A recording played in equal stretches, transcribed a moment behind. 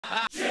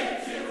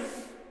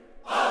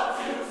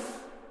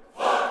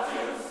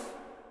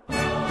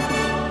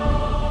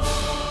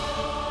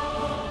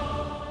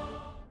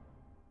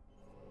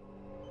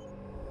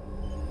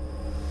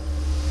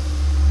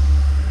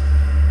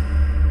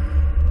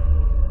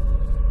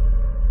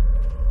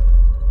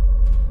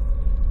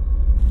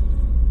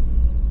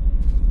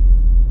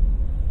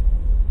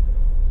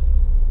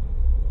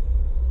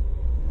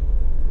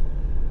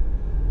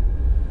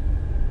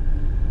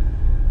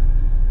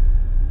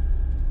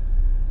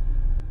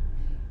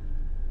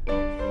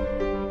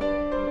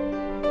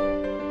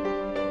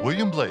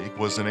William Blake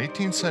was an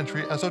 18th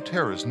century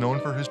esoterist known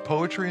for his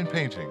poetry and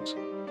paintings.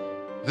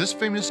 This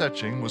famous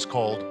etching was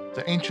called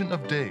the Ancient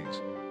of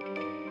Days.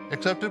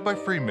 Accepted by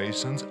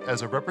Freemasons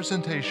as a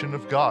representation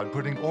of God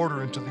putting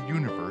order into the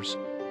universe,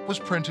 was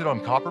printed on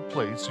copper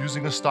plates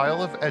using a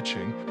style of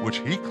etching which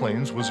he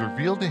claims was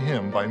revealed to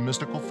him by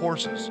mystical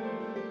forces.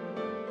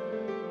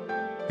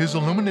 His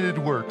illuminated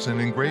works and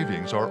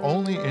engravings are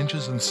only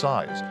inches in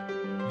size,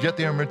 yet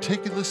they are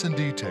meticulous in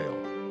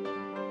detail.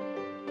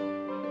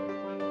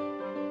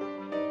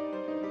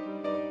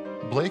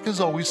 Blake has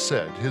always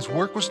said his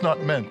work was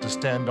not meant to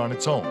stand on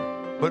its own,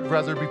 but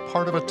rather be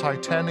part of a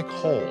titanic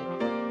whole.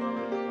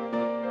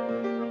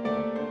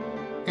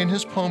 In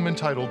his poem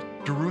entitled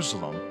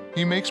Jerusalem,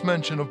 he makes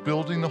mention of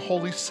building the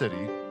holy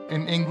city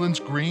in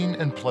England's green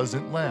and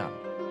pleasant land.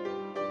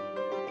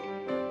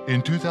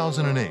 In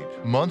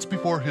 2008, months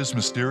before his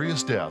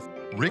mysterious death,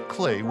 Rick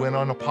Clay went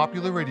on a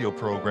popular radio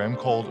program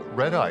called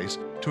Red Ice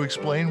to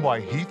explain why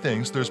he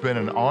thinks there's been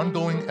an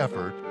ongoing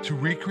effort to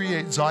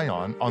recreate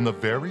Zion on the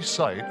very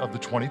site of the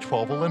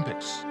 2012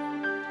 Olympics.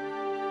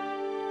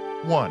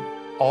 1.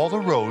 All the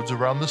roads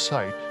around the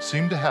site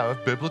seem to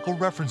have biblical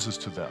references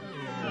to them.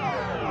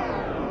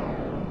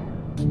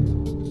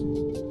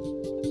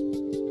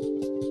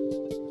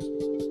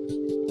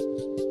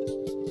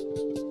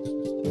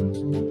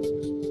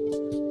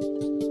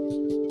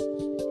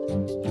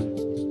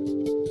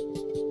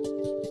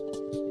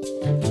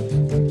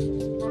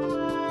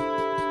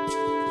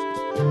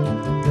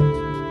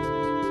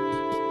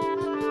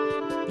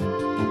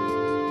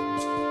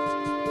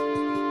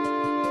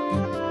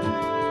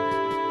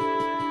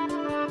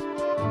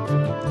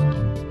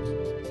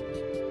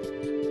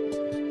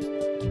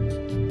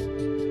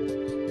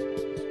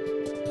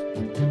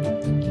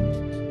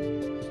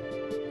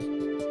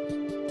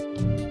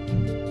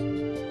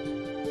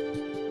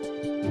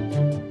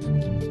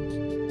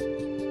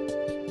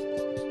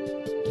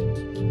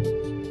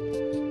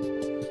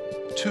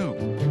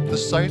 2. The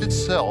site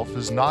itself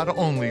is not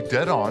only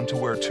dead on to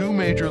where two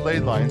major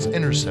ley lines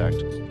intersect,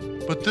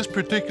 but this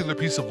particular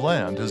piece of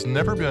land has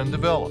never been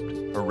developed,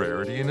 a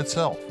rarity in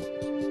itself.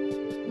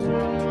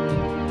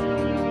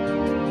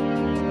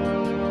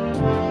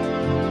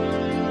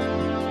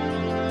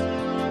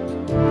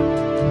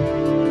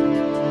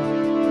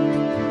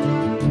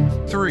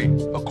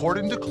 3.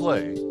 According to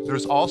Clay,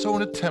 there's also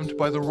an attempt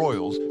by the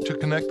royals to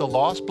connect the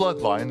lost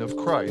bloodline of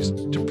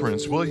Christ to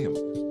Prince William.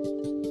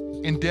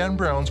 In Dan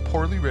Brown's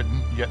poorly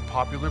written yet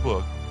popular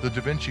book, The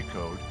Da Vinci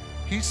Code,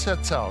 he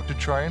sets out to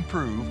try and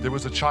prove there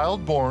was a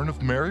child born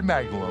of Mary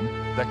Magdalene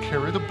that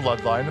carried the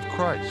bloodline of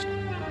Christ.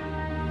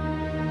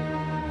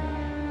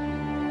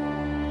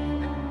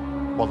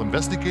 While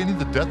investigating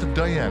the death of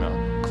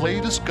Diana, Clay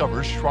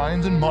discovers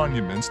shrines and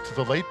monuments to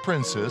the late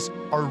princess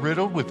are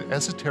riddled with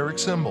esoteric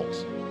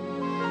symbols.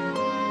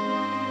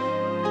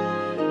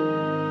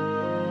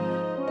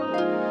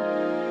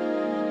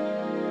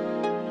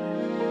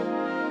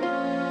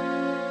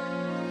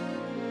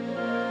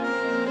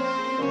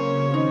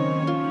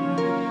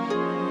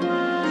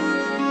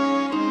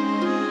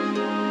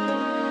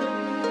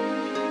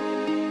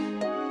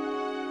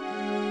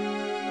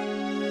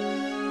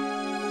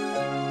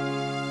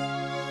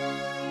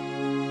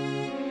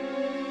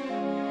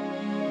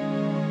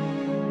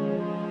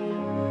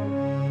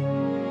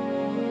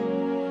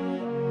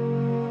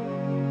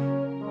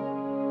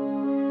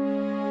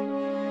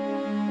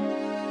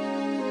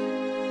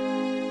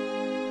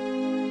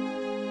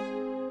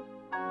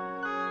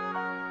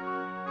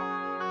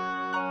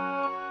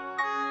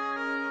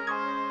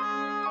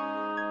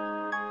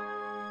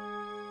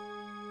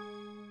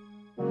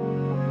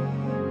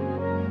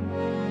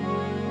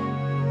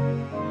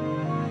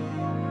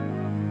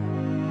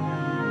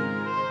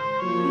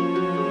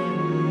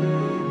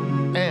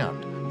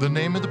 The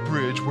name of the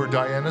bridge where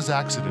Diana's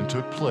accident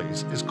took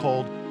place is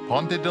called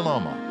Ponte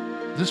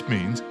dell'Ama. This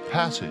means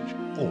passage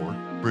or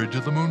bridge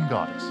of the moon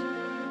goddess.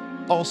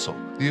 Also,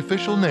 the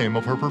official name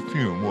of her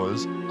perfume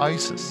was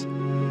Isis.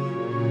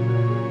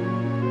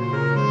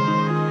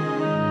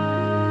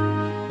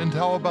 And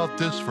how about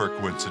this for a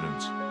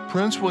coincidence?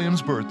 Prince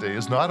William's birthday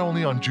is not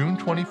only on June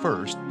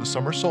 21st, the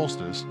summer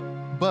solstice,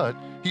 but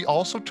he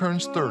also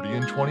turns 30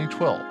 in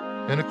 2012.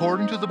 And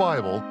according to the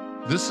Bible,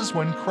 this is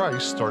when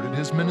Christ started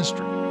his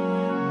ministry.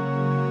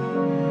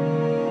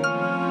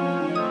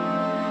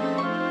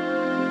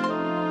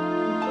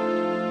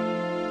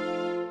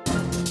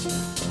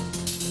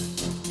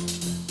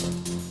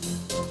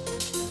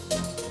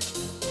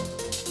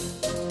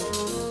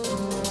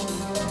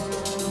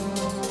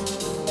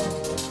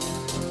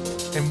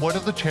 And what are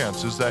the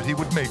chances that he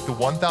would make the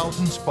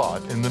 1,000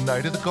 spot in the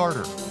Knight of the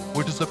Garter,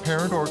 which is the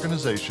parent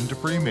organization to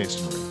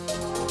Freemasonry?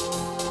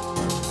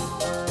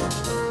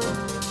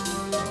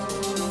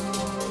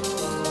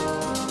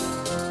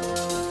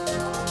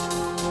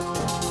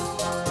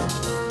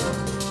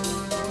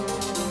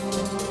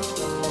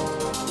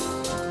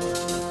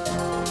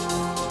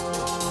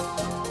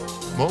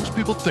 Most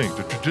people think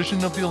the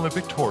tradition of the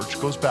Olympic torch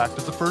goes back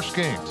to the first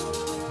games,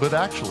 but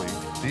actually,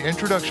 the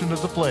introduction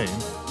of the flame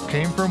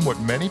came from what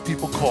many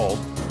people called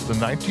the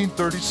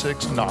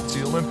 1936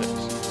 Nazi Olympics.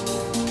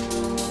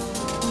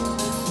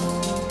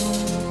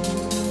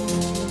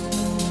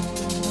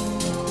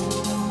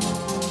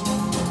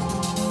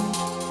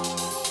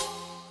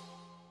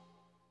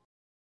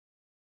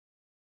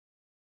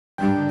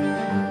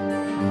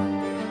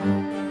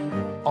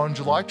 On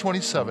July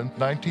 27,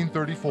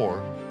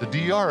 1934, the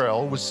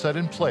DRL was set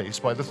in place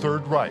by the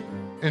Third Reich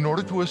in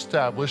order to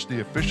establish the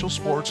official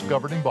sports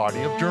governing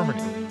body of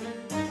Germany.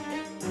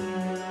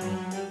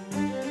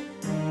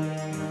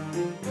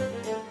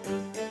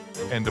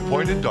 And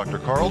appointed Dr.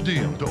 Karl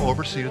Diem to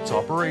oversee its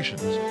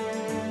operations.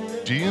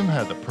 Diem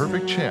had the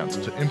perfect chance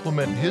to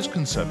implement his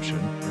conception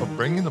of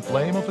bringing the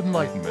flame of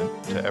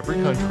enlightenment to every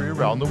country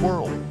around the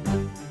world.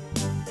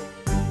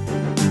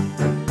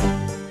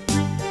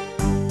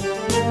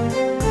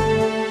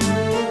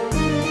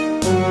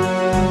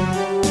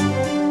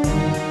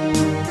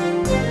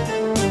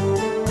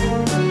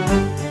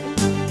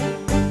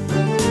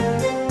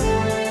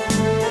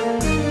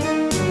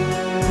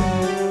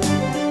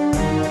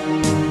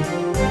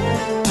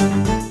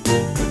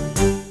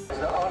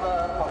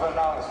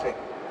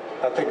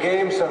 That the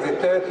Games of the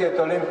 30th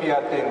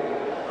Olympiad in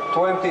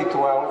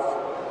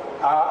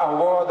 2012 are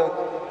awarded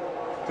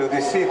to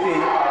the city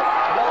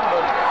of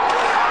London.